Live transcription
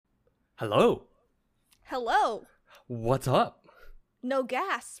Hello. Hello. What's up? No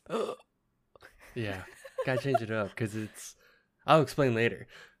gasp. Yeah, gotta change it up because I'll explain later.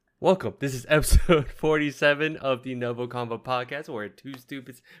 Welcome. This is episode 47 of the NgoVo Convo podcast, where two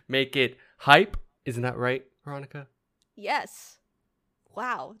stupids make it hype. Isn't that right, Veronica? Yes.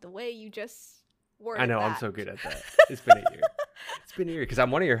 Wow, the way you just worded I know, that. I'm so good at that. It's been a year. It's been a year because I'm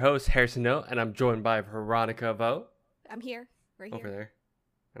one of your hosts, Harrison No, and I'm joined by Veronica Vo. I'm here. Right Over here. there.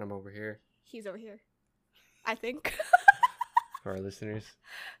 And I'm over here. He's over here. I think. For our listeners.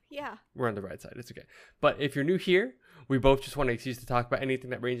 Yeah. We're on the right side. It's okay. But if you're new here, we both just want an excuse to talk about anything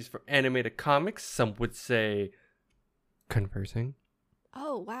that ranges from anime to comics. Some would say conversing.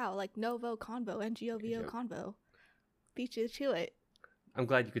 Oh, wow. Like NgoVo Convo, NgoVo Convo. Beat you to it. I'm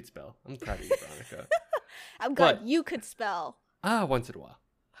glad you could spell. I'm proud of you, Veronica. I'm glad you could spell. Once in a while.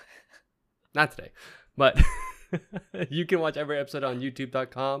 Not today. But you can watch every episode on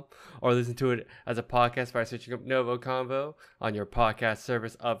youtube.com or listen to it as a podcast by searching up NgoVo Convo on your podcast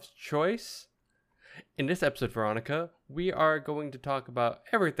service of choice. In this episode, Veronica, we are going to talk about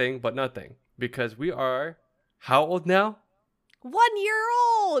everything but nothing because we are how old now? 1 year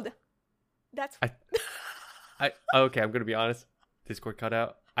old. That's Okay, I'm gonna be honest. Discord cut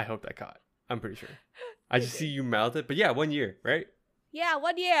out. I hope that caught. I'm pretty sure. I just see you mouthed it, but yeah, 1 year, right? Yeah,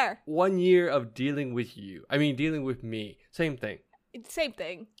 1 year. 1 year of dealing with you. I mean, dealing with me. Same thing. Same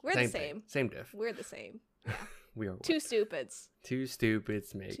thing. We're the same. Same diff. We're the same. Yeah. We are Two stupids. Two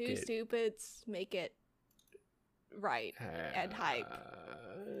stupids make Two it. stupids make it right and hype.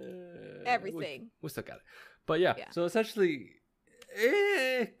 Everything. We still got it. But yeah. So essentially,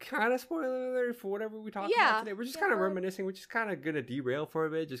 kind of spoiler alert for whatever we talk about today. We're just kind of reminiscing. We're just kind of going to derail for a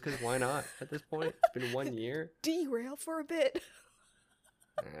bit just because why not at this point? It's been 1 year. Derail for a bit.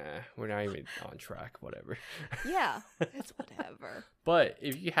 We're not even on track. Whatever. Yeah. It's whatever. But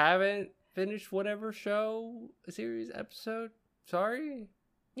if you haven't finished whatever show, series, episode, sorry.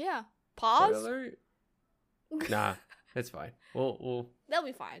 Yeah. Pause. Spoiler alert. Nah, it's fine. We'll That'll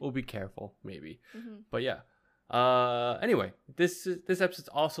be fine. We'll be careful, maybe. Mm-hmm. But yeah. Anyway, this episode's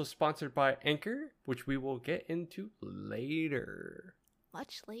also sponsored by Anchor, which we will get into later.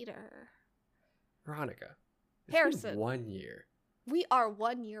 Much later. Veronica. Harrison. 1 year. We are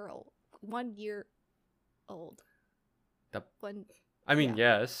 1 year old. 1 year old. I mean,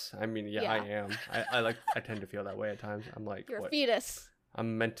 yes. I mean, yeah, Yeah. I am. I tend to feel that way at times. I'm like, You're what? a fetus.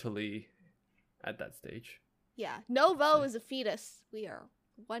 I'm mentally at that stage. Yeah. NgoVo is a fetus. We are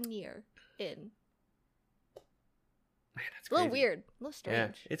 1 year in. Man, that's a little crazy. weird. A little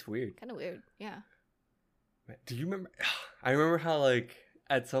strange. Yeah, it's weird. Kind of weird. Yeah. Do you remember? I remember how, like,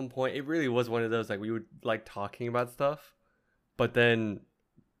 at some point, it really was one of those, like, we would like talking about stuff, but then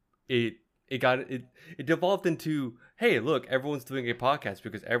it devolved into, hey, look, everyone's doing a podcast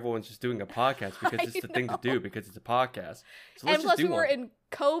because everyone's just doing a podcast because it's the thing to do because it's a podcast. So and plus, we were in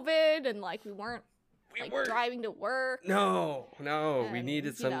COVID and, like, we weren't driving to work. No, we And,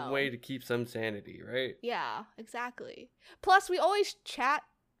 needed some way to keep some sanity, right? Yeah, exactly. Plus, we always chat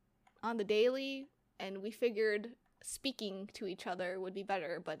on the daily, and we figured speaking to each other would be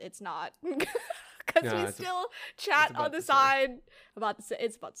better, but it's not. Because we still chat on the side about the same.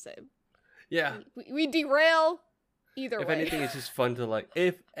 It's about the same. Yeah. We derail either way. If anything, it's just fun to, like,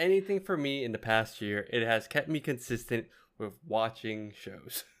 if anything for me in the past year, it has kept me consistent with watching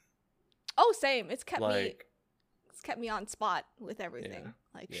shows. Oh, same. It's kept me on spot with everything,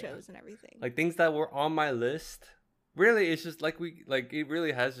 shows and everything. Like things that were on my list. Really, it's just like it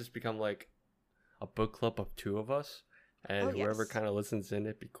really has just become like a book club of two of us, and whoever kind of listens in,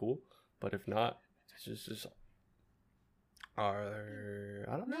 it'd be cool. But if not, it's just I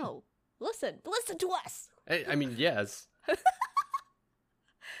don't know. No, listen to us. I mean, yes.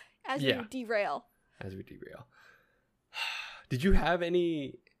 As we derail. Did you have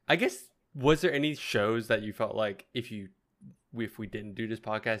any? I guess. Was there any shows that you felt like if we didn't do this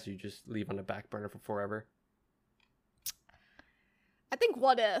podcast, you just leave on the back burner for forever? I think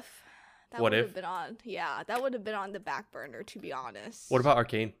What If? That would have been on. Yeah, that would have been on the back burner, to be honest. What about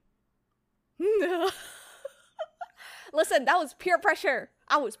Arcane? Listen, that was peer pressure.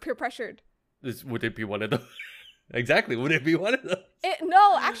 I was peer pressured. Would it be one of those? Exactly. Would it be one of those?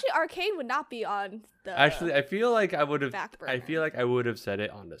 No, actually, Arcane would not be on the. Actually, I feel like I would have. Backburner. I feel like I would have said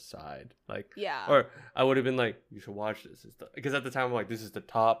it on the side, like. Yeah. Or I would have been like, "You should watch this," because at the time I'm like, "This is the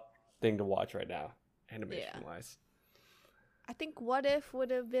top thing to watch right now, animation wise." I think What If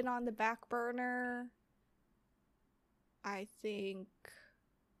would have been on the back burner. I think.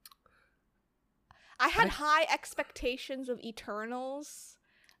 I had high expectations of Eternals,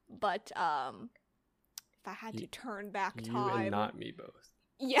 but if I had to turn back time, you and not me both.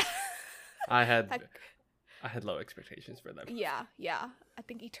 Yeah. I had low expectations for them. Yeah. I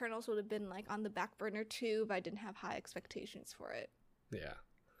think Eternals would have been like on the back burner too if I didn't have high expectations for it. Yeah.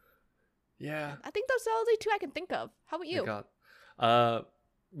 I think those are the only two I can think of. How about you?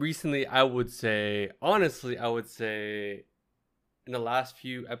 Recently, I would say in the last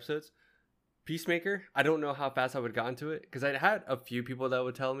few episodes, Peacemaker. I don't know how fast I would have gotten to it because I had a few people that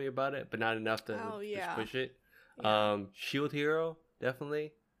would tell me about it, but not enough to just push it. Yeah. Shield Hero,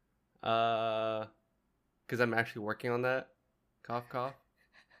 definitely. Because I'm actually working on that. Cough, cough.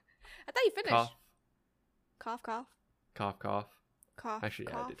 I thought you finished. Cough. Cough, cough. Cough, cough. Cough. Actually,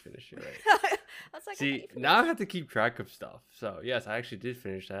 cough. Yeah, I did finish it, right? I was like, see, now I have to keep track of stuff. So yes, I actually did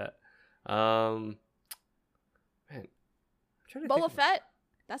finish that. Man, I'm trying to Boba Fett.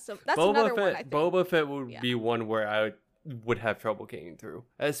 That's Boba another Fett, one. I think Boba Fett would be one where I would have trouble getting through,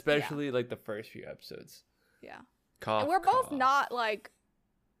 especially like the first few episodes. Yeah. Cough, and we're both cough. not like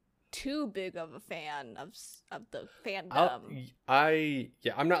too big of a fan of the fandom.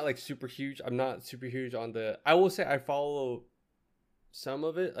 I'm not like super huge. I'm not super huge on the. I will say I follow some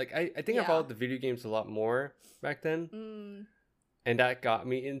of it. Like I think I followed the video games a lot more back then, and that got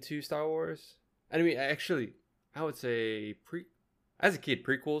me into Star Wars. I mean, actually, I would say as a kid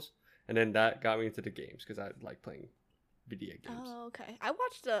prequels, and then that got me into the games because I like playing video games. Oh, okay. I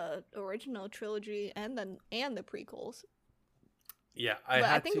watched the original trilogy and the prequels. Yeah,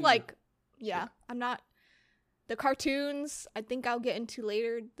 I think I'm not the cartoons. I think I'll get into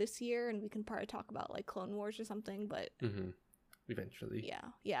later this year, and we can probably talk about like Clone Wars or something. But eventually,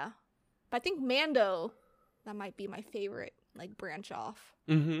 yeah. But I think Mando, that might be my favorite like branch off.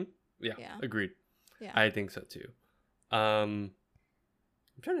 Yeah, agreed. Yeah, I think so too. I'm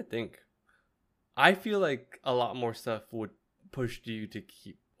trying to think. I feel like a lot more stuff would push you to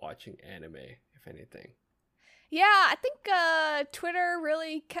keep watching anime, if anything. Yeah, I think Twitter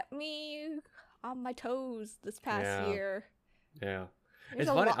really kept me on my toes this past year. Yeah. There's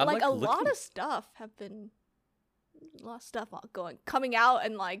a lot of stuff coming out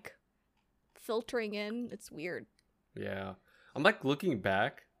and like filtering in. It's weird. Yeah. I'm like looking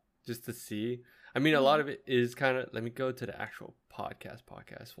back just to see. I mean, a lot of it is kind of, let me go to the actual podcast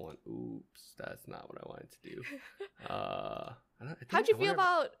one. Oops, that's not what I wanted to do. How'd you feel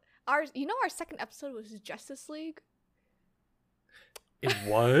about our second episode was Justice League? It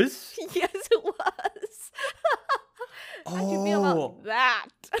was? Yes, it was. How'd you feel about that?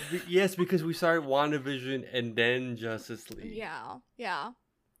 Yes, because we started WandaVision and then Justice League. Yeah.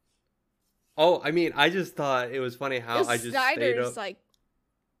 Oh, I mean, I just thought it was funny how I just stayed up. Like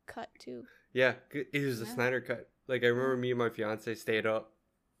cut too. Yeah, it was a Snyder cut. Like I remember me and my fiance stayed up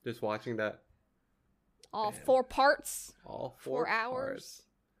just watching that. All 4 parts. All 4 hours. Parts.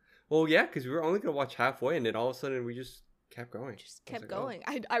 Well, yeah, because we were only gonna watch halfway, and then all of a sudden we just kept going. Going.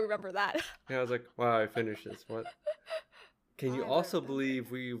 I remember that. Yeah, I was like, wow, I finished this. What? Can you also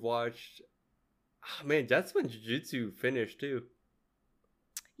believe we watched? Oh, man, that's when Jujutsu finished too.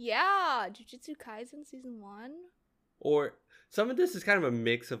 Yeah, Jujutsu Kaisen season 1. Or some of this is kind of a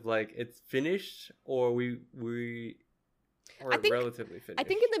mix of like it's finished or we are relatively finished. I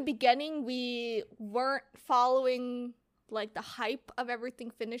think in the beginning we weren't following like the hype of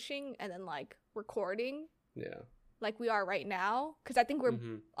everything finishing and then like recording. Yeah. Like we are right now, because I think we're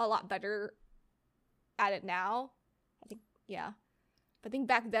a lot better at it now. But I think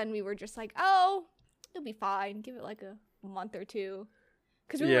back then we were just like, oh, it'll be fine. Give it like a month or two.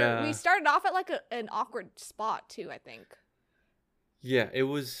 Because we started off at like an awkward spot too, I think. Yeah, it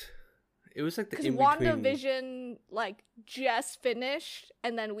was like the in-between. WandaVision like just finished,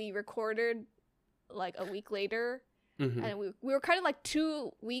 and then we recorded like a week later, and we were kind of like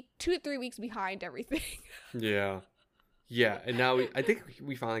 2 to 3 weeks behind everything. Yeah, and now I think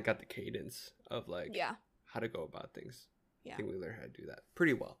we finally got the cadence of like how to go about things. I think we learned how to do that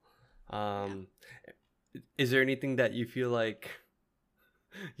pretty well. Is there anything that you feel like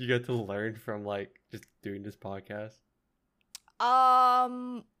you got to learn from like just doing this podcast?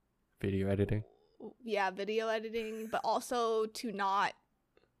 Video editing. Yeah, video editing, but also to not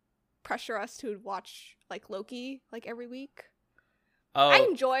pressure us to watch like Loki like every week. Oh, I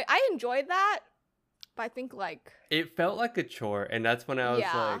enjoyed that, but I think like it felt like a chore, and that's when I was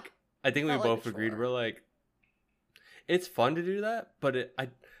like, I think we both agreed. We're like, it's fun to do that, but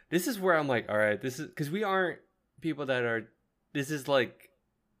this is where I'm like, all right, this is because we aren't people that are. This is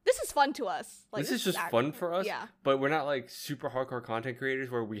fun to us. Like, this is just fun for us. Yeah. But we're not like super hardcore content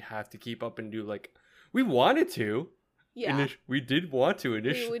creators where we have to keep up and do like we wanted to. Yeah. We did want to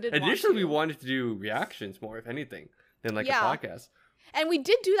initially. We wanted to do reactions more, if anything, than like a podcast. And we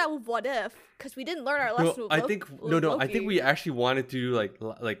did do that with What If, because we didn't learn our lesson with Loki. I think we actually wanted to do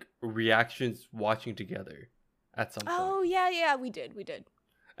like reactions watching together at some point. Oh yeah, we did.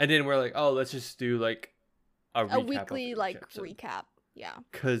 And then we're like, oh, let's just do like a weekly like recap. Yeah.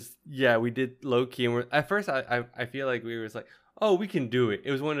 Cause yeah, we did Loki, and at first I feel like we was like, oh, we can do it.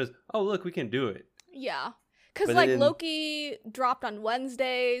 It was one of those, oh look, we can do it. Yeah. Because like Loki dropped on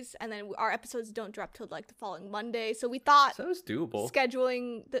Wednesdays, and then our episodes don't drop till like the following Monday. So we thought that was doable.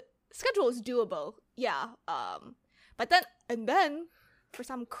 The schedule is doable. Yeah. But then for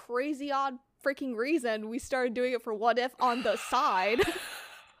some crazy odd freaking reason, we started doing it for What If on the side.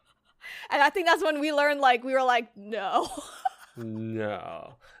 And I think that's when we learned, like, we were like, no.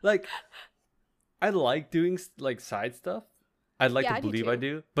 No. Like, I like doing like side stuff. I'd like to believe I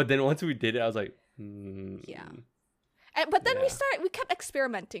do. But then once we did it, I was like, yeah. But then we kept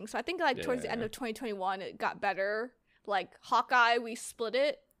experimenting. So I think like towards the end of 2021, it got better. Like Hawkeye, we split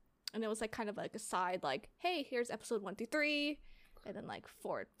it, and it was like kind of like a side, like, hey, here's episode 1 through 3, and then like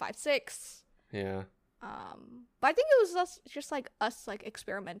 4, 5, 6. Yeah. But I think it was just like us like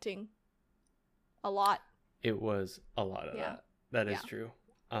experimenting a lot. It was a lot of that. That is true.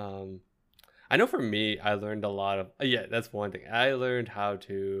 I know for me, I learned a lot of that's one thing. I learned how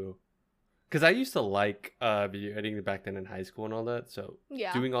to, because I used to like video editing back then in high school and all that. So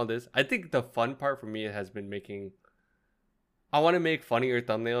doing all this, I think the fun part for me has been I want to make funnier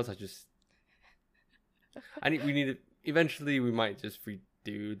thumbnails. We need to, eventually we might just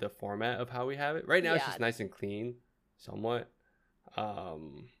redo the format of how we have it. Right now it's just nice and clean, somewhat.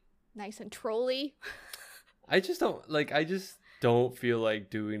 Nice and trolly. I just don't feel like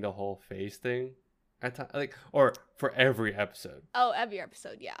doing the whole face thing at time, like, or for every episode. Oh, every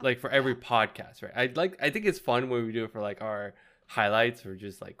episode, yeah. Like for every podcast, right? I think it's fun when we do it for like our highlights or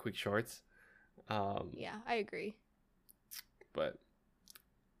just like quick shorts. Yeah, I agree. But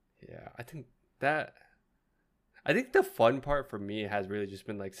yeah, I think the fun part for me has really just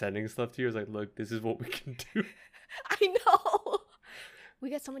been like sending stuff to you. It's like, look, this is what we can do. I know. We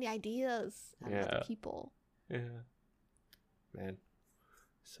get so many ideas out of other people. Yeah. Man.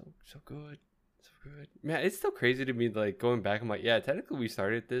 So good. So good. Man, it's still crazy to me, like, going back, I'm like, yeah, technically we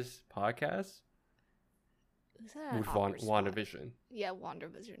started this podcast with WandaVision. Yeah,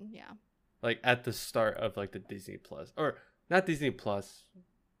 WandaVision, yeah. Like, at the start of, like, the Disney Plus. Or, not Disney Plus.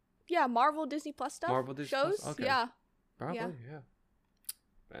 Yeah, Marvel Disney Plus stuff. Marvel Disney shows? Plus? Okay. Yeah. Probably, yeah.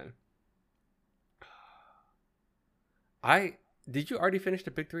 Man. Did you already finish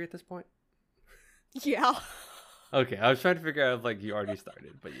the big 3 at this point? Yeah. Okay, I was trying to figure out if like you already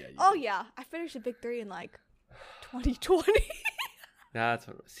started, but yeah. Yeah, I finished the big 3 in like 2020. That's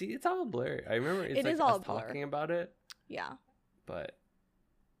what. See, it's all blurry. I remember it is all us talking about it. Yeah. But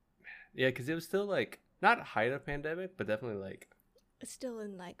yeah, because it was still like not height of pandemic, but definitely like. It's still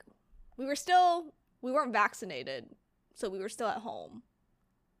in like, we weren't vaccinated, so we were still at home.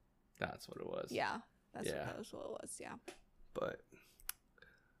 That's what it was. Yeah, that was what it was. Yeah. But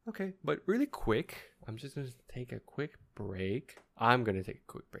okay, but really quick, I'm just gonna take a quick break. I'm gonna take a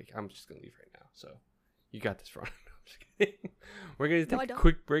quick break. I'm just gonna leave right now. So you got this, Ron. I'm just kidding. We're gonna take a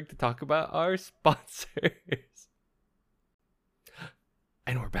quick break to talk about our sponsors.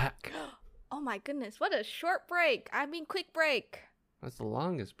 And we're back. Oh my goodness, what a short break. I mean, quick break. That's the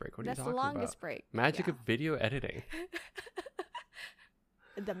longest break. What are you talking about? That's the longest break. Magic of video editing.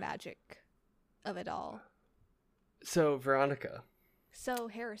 The magic of it all. So, Veronica. So,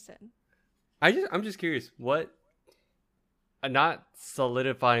 Harrison. I'm just curious, what, not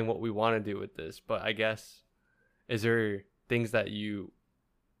solidifying what we want to do with this, but I guess, is there things that you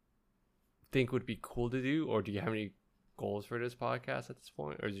think would be cool to do, or do you have any goals for this podcast at this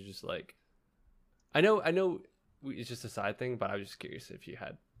point, or is it just like, I know it's just a side thing, but I was just curious if you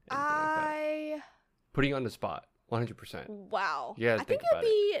had anything like that. Putting you on the spot, 100%. Wow. Yeah, I think it'd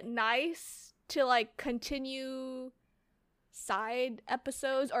be nice to like continue side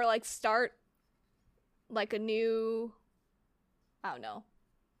episodes, or like start like a new, I don't know,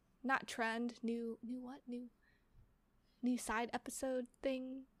 not trend, new side episode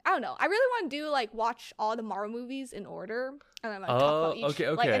thing. I don't know. I really want to do like watch all the Marvel movies in order, and then like talk about each,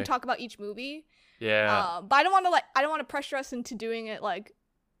 like, and talk about each movie. Yeah. But I don't want to pressure us into doing it like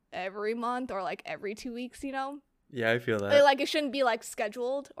every month or like every 2 weeks, you know? Yeah, I feel that. Like it shouldn't be like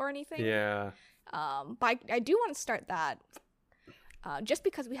scheduled or anything. Yeah. But I do want to start that. Just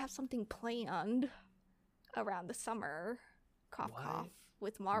because we have something planned around the summer, cough,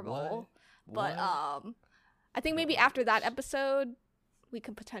 with Marvel. What? But I think maybe after that episode, we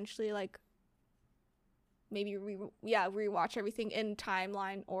could potentially like maybe rewatch everything in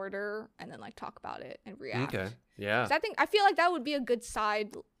timeline order and then like talk about it and react. Okay. Yeah. 'Cause I feel like that would be a good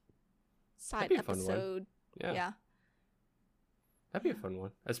side That'd be a fun one. episode. Yeah. That'd be a fun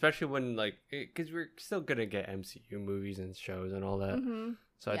one, especially when like, because we're still gonna get MCU movies and shows and all that. Mm-hmm.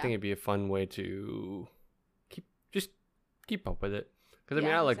 So I think it'd be a fun way to keep up with it. Because I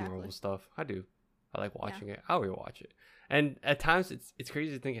mean, I like Marvel stuff. I do. I like watching it. I'll rewatch it. And at times, it's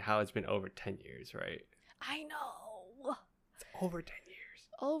crazy to think how it's been over 10 years, right? I know. It's over 10 years.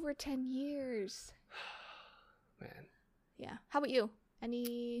 Over 10 years. Man. Yeah. How about you?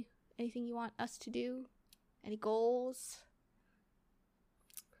 Anything you want us to do? Any goals?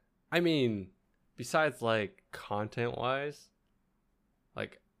 I mean, besides like content wise,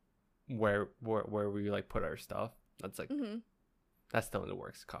 like where we like put our stuff, that's like that's still in the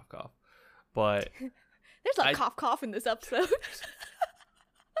works. Cough cough. But there's a cough in this episode.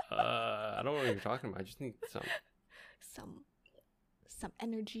 I don't know what you're talking about. I just need some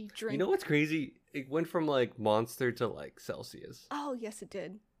energy drink. You know what's crazy? It went from like Monster to like Celsius. Oh yes, it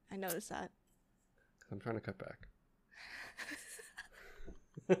did. I noticed that. I'm trying to cut back.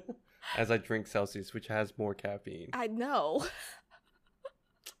 As I drink Celsius, which has more caffeine. I know.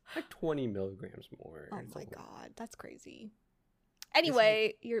 Like 20 milligrams more. Oh my god, that's crazy.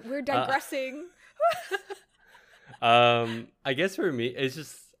 Anyway, we're digressing. I guess for me,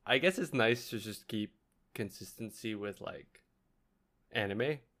 I guess it's nice to just keep consistency with like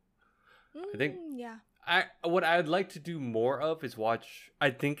anime. I think what I'd like to do more of is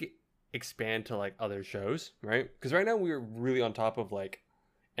expand to like other shows, right? Because right now we're really on top of like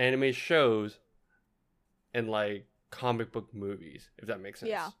anime shows and like comic book movies, if that makes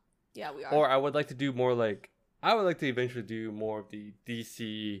sense. Yeah, we are. Or I would like to do more like I would like to eventually do more of the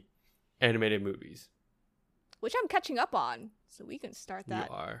DC animated movies, which I'm catching up on, so we can start that.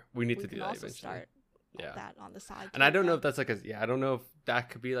 We need to do that eventually. Start that on the side. And I don't know if that's like I don't know if that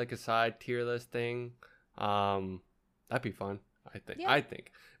could be like a side tier list thing. That'd be fun. I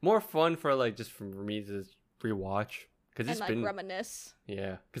think more fun for like just for me to rewatch because it's been reminisce.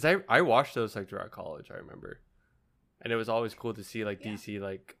 Yeah, because I watched those like throughout college. I remember, and it was always cool to see like DC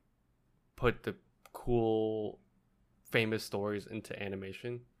like put the cool famous stories into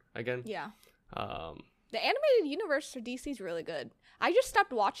animation again. Yeah. The animated universe for DC is really good. I just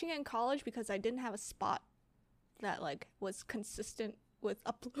stopped watching it in college because I didn't have a spot that like was consistent with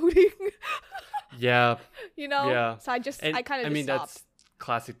uploading. Yeah. You know? Yeah. So I kind of stopped. That's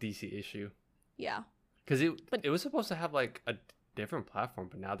classic DC issue. Yeah. Because it was supposed to have like a different platform,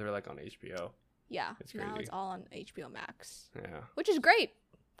 but now they're like on HBO. Yeah. It's crazy. Now it's all on HBO Max. Yeah. Which is great.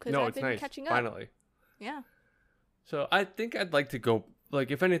 Because I've it's been nice. catching up. Finally. Yeah. So I think I'd like to go,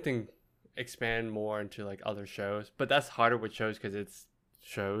 like, if anything, expand more into like other shows. But that's harder with shows because it's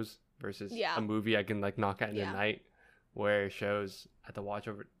shows versus a movie I can like knock out in a night. Where shows I have to watch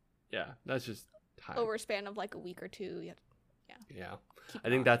over. Yeah, that's just time. Over a span of like a week or two. Yeah. I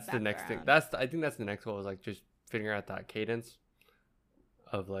think that's the next thing. I think that's the next goal is like just figuring out that cadence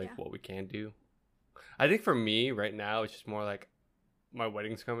of like what we can do. I think for me right now it's just more like my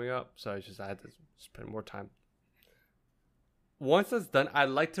wedding's coming up, so it's just I had to spend more time. Once that's done, I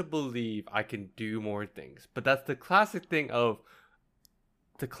like to believe I can do more things, but that's the classic thing of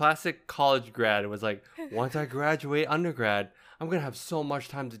the classic college grad. It was like, once I graduate undergrad, I'm gonna have so much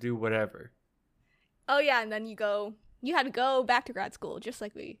time to do whatever. Oh yeah, and then you had to go back to grad school just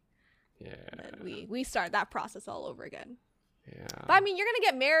like we. Yeah. We start that process all over again. Yeah. But I mean, you're gonna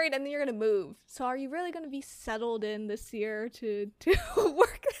get married and then you're gonna move. So are you really gonna be settled in this year to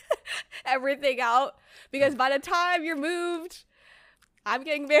work everything out? Because by the time you're moved, I'm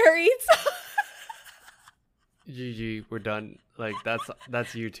getting married. So. GG, we're done. Like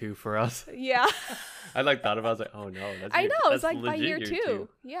that's year 2 for us. Yeah. I like thought about it, I was like, oh no, that's I know, that's it's like by year year 2.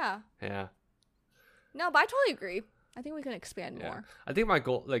 Yeah. Yeah. No, but I totally agree. I think we can expand more. I think my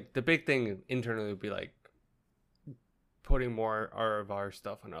goal, like the big thing internally would be like putting more of our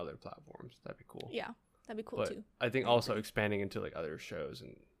stuff on other platforms. That'd be cool. Yeah, that'd be cool too. I think also expanding into like other shows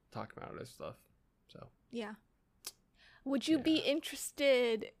and talking about other stuff. So yeah. Would you be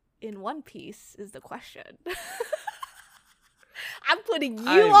interested in One Piece is the question. I'm putting you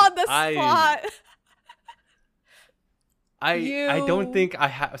on the spot. I don't think I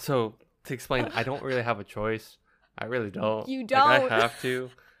have. So to explain, I don't really have a choice. I really don't. You don't. Like,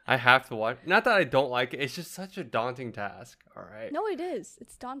 I have to watch. Not that I don't like it. It's just such a daunting task. All right. No, it is.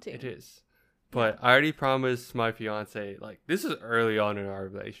 It's daunting. It is. But I already promised my fiance, like, this is early on in our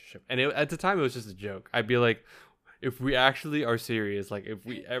relationship. And at the time, it was just a joke. I'd be like, if we actually are serious, like, if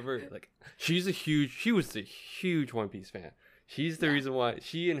we ever, like, she was a huge One Piece fan. She's the reason why.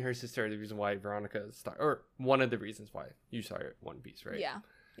 She and her sister are the reason why Veronica started, or one of the reasons why you started One Piece, right? Yeah.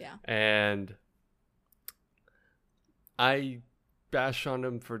 Yeah. And I bash on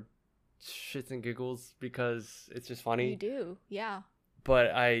them for shits and giggles because it's just funny. You do, yeah. But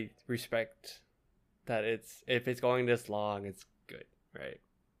I respect that if it's going this long, it's good, right?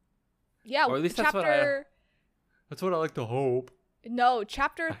 Yeah, or at least that's what I like to hope. No,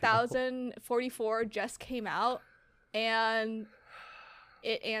 chapter 1044 just came out, and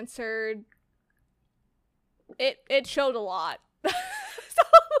it answered. It showed a lot. So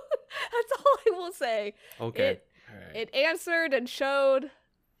that's all I will say. Okay. It answered and showed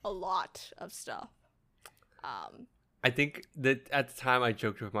a lot of stuff. I think that at the time I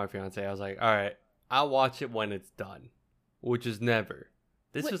joked with my fiance. I was like, "All right, I'll watch it when it's done," which is never.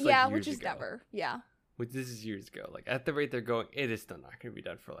 This was like years which is ago. Never. Yeah. This is years ago. Like at the rate they're going, it is still not going to be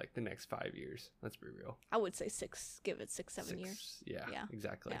done for like the next 5 years. Let's be real. I would say 6. Give it 6, 7 years. Yeah.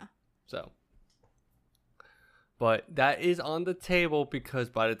 Exactly. Yeah. So. But that is on the table because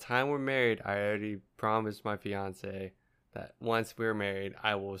by the time we're married, I already promised my fiance that once we're married,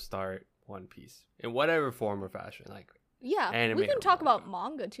 I will start One Piece in whatever form or fashion. Like yeah, we can talk about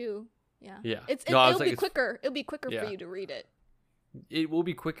manga too. Yeah. Yeah. It'll be quicker. It'll be quicker for you to read it. It will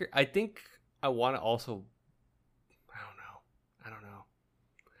be quicker. I think I want to also. I don't know.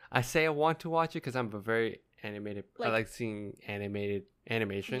 I say I want to watch it because I'm a very animated. I like seeing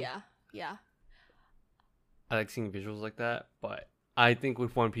animation. Yeah. Yeah. I like seeing visuals like that, but I think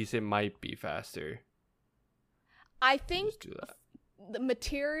with One Piece it might be faster. I think the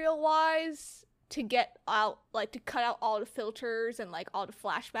material-wise, to get out, like to cut out all the filters and like all the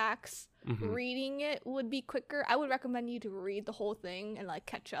flashbacks, reading it would be quicker. I would recommend you to read the whole thing and like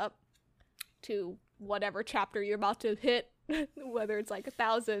catch up to whatever chapter you're about to hit, whether it's like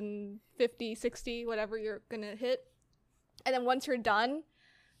 1,000, 50, 60, whatever you're gonna hit. And then once you're done,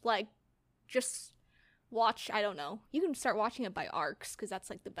 like just watch, I don't know. You can start watching it by arcs because that's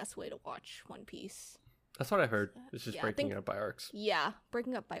like the best way to watch One Piece. That's what I heard. It's just breaking it up by arcs. Yeah,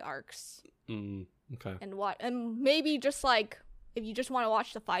 breaking up by arcs. Okay. And maybe just like if you just want to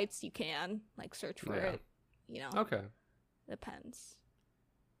watch the fights, you can like search for it. You know. Okay. Depends.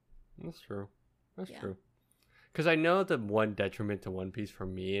 That's true. That's true. Because I know the one detriment to One Piece for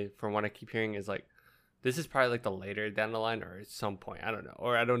me, from what I keep hearing, is like this is probably like the later down the line or at some point. I don't know.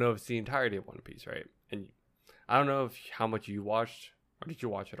 Or I don't know if it's the entirety of One Piece, right? And I don't know how much you watched, or did you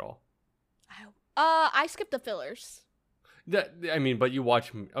watch it all? I skipped the fillers. But you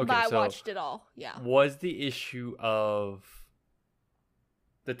watched. Okay, but I watched it all. Yeah. Was the issue of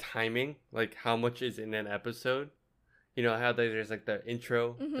the timing, like how much is in an episode? You know how there's like the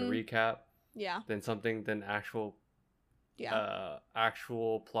intro, the recap, then actual,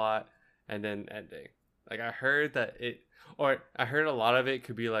 actual plot, and then ending. Like I heard that I heard a lot of it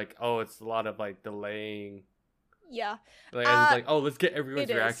could be like, oh, it's a lot of like delaying. Yeah. Like, and it's like, oh, let's get everyone's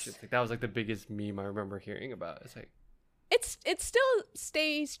reactions. Like that was like the biggest meme I remember hearing about. It's like, it still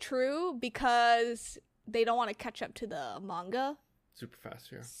stays true because they don't want to catch up to the manga super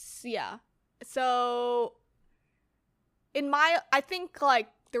fast. Yeah. Yeah. So I think like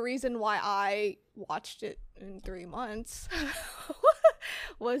the reason why I watched it in 3 months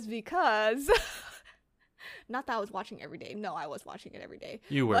was because not that I was watching every day. No, I was watching it every day.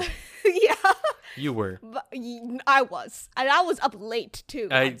 You were. Yeah. You were. But I was. And I was up late too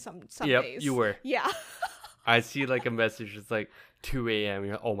on some days. You were. Yeah. I see like a message. It's like 2 a.m.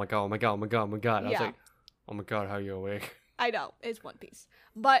 You're like, oh my god, oh my god, oh my god, oh my god. I was like, oh my god, how are you awake? I know. It's One Piece.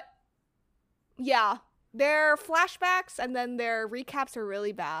 But yeah, their flashbacks and then their recaps are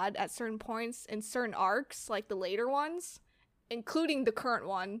really bad at certain points in certain arcs, like the later ones, including the current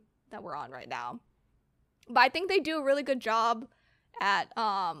one that we're on right now. But I think they do a really good job at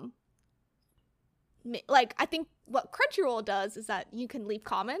like I think what Crunchyroll does is that you can leave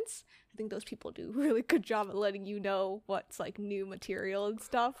comments. I think those people do a really good job at letting you know what's like new material and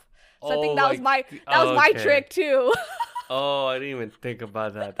stuff. So I think that was my trick too. Oh, I didn't even think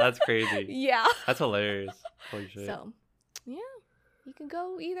about that. That's crazy. Yeah. That's hilarious. Holy shit. So, yeah, you can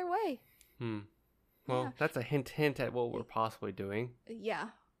go either way. Well, that's a hint at what we're possibly doing. Yeah.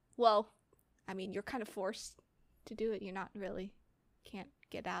 Well, I mean, you're kind of forced to do it. You're not really can't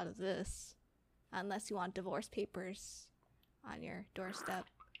get out of this unless you want divorce papers on your doorstep.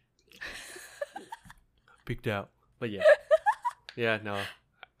 Peeked out. But yeah. Yeah, no,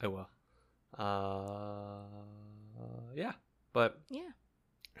 I will. Yeah. But yeah.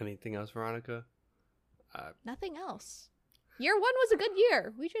 Anything else, Veronica? Nothing else. Year 1 was a good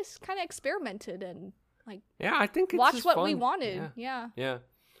year. We just kind of experimented and like I think it's watched just what fun. we wanted. Yeah.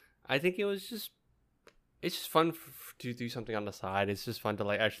 I think it was just it's just fun to do something on the side. It's just fun to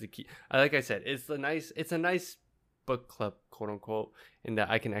like actually keep. Like I said, it's a nice book club, quote unquote, in that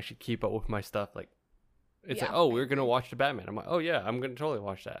I can actually keep up with my stuff. Like, it's like, oh, we're gonna watch the Batman. I'm like, oh yeah, I'm gonna totally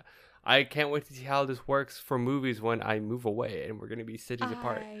watch that. I can't wait to see how this works for movies when I move away and we're gonna be cities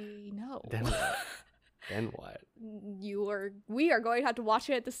apart. I know. Then what? Then what? We are going to have to watch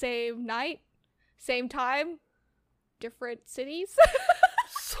it at the same night, same time, different cities.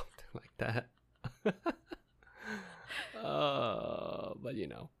 Something like that. But you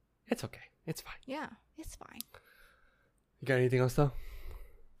know, it's okay. It's fine. Yeah, it's fine. You got anything else though?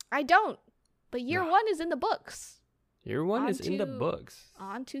 I don't. But year 1 is in the books. Year 1 is in the books.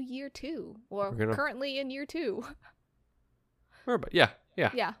 On to year 2, or currently in year 2. But yeah,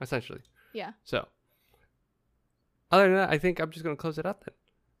 essentially. Yeah. So, other than that, I think I'm just gonna close it out then.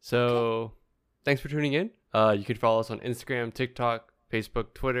 So, thanks for tuning in. You can follow us on Instagram, TikTok,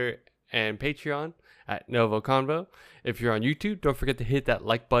 Facebook, Twitter, and Patreon at NgoVo Convo. If you're on YouTube, don't forget to hit that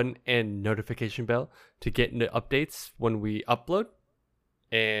like button and notification bell to get the updates when we upload.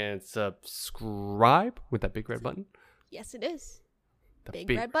 And subscribe with that big red button. Yes, it is. The big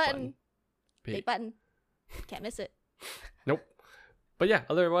red button. Big button. Can't miss it. Nope. But yeah,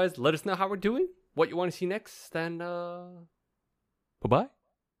 otherwise, let us know how we're doing, what you want to see next, and bye-bye.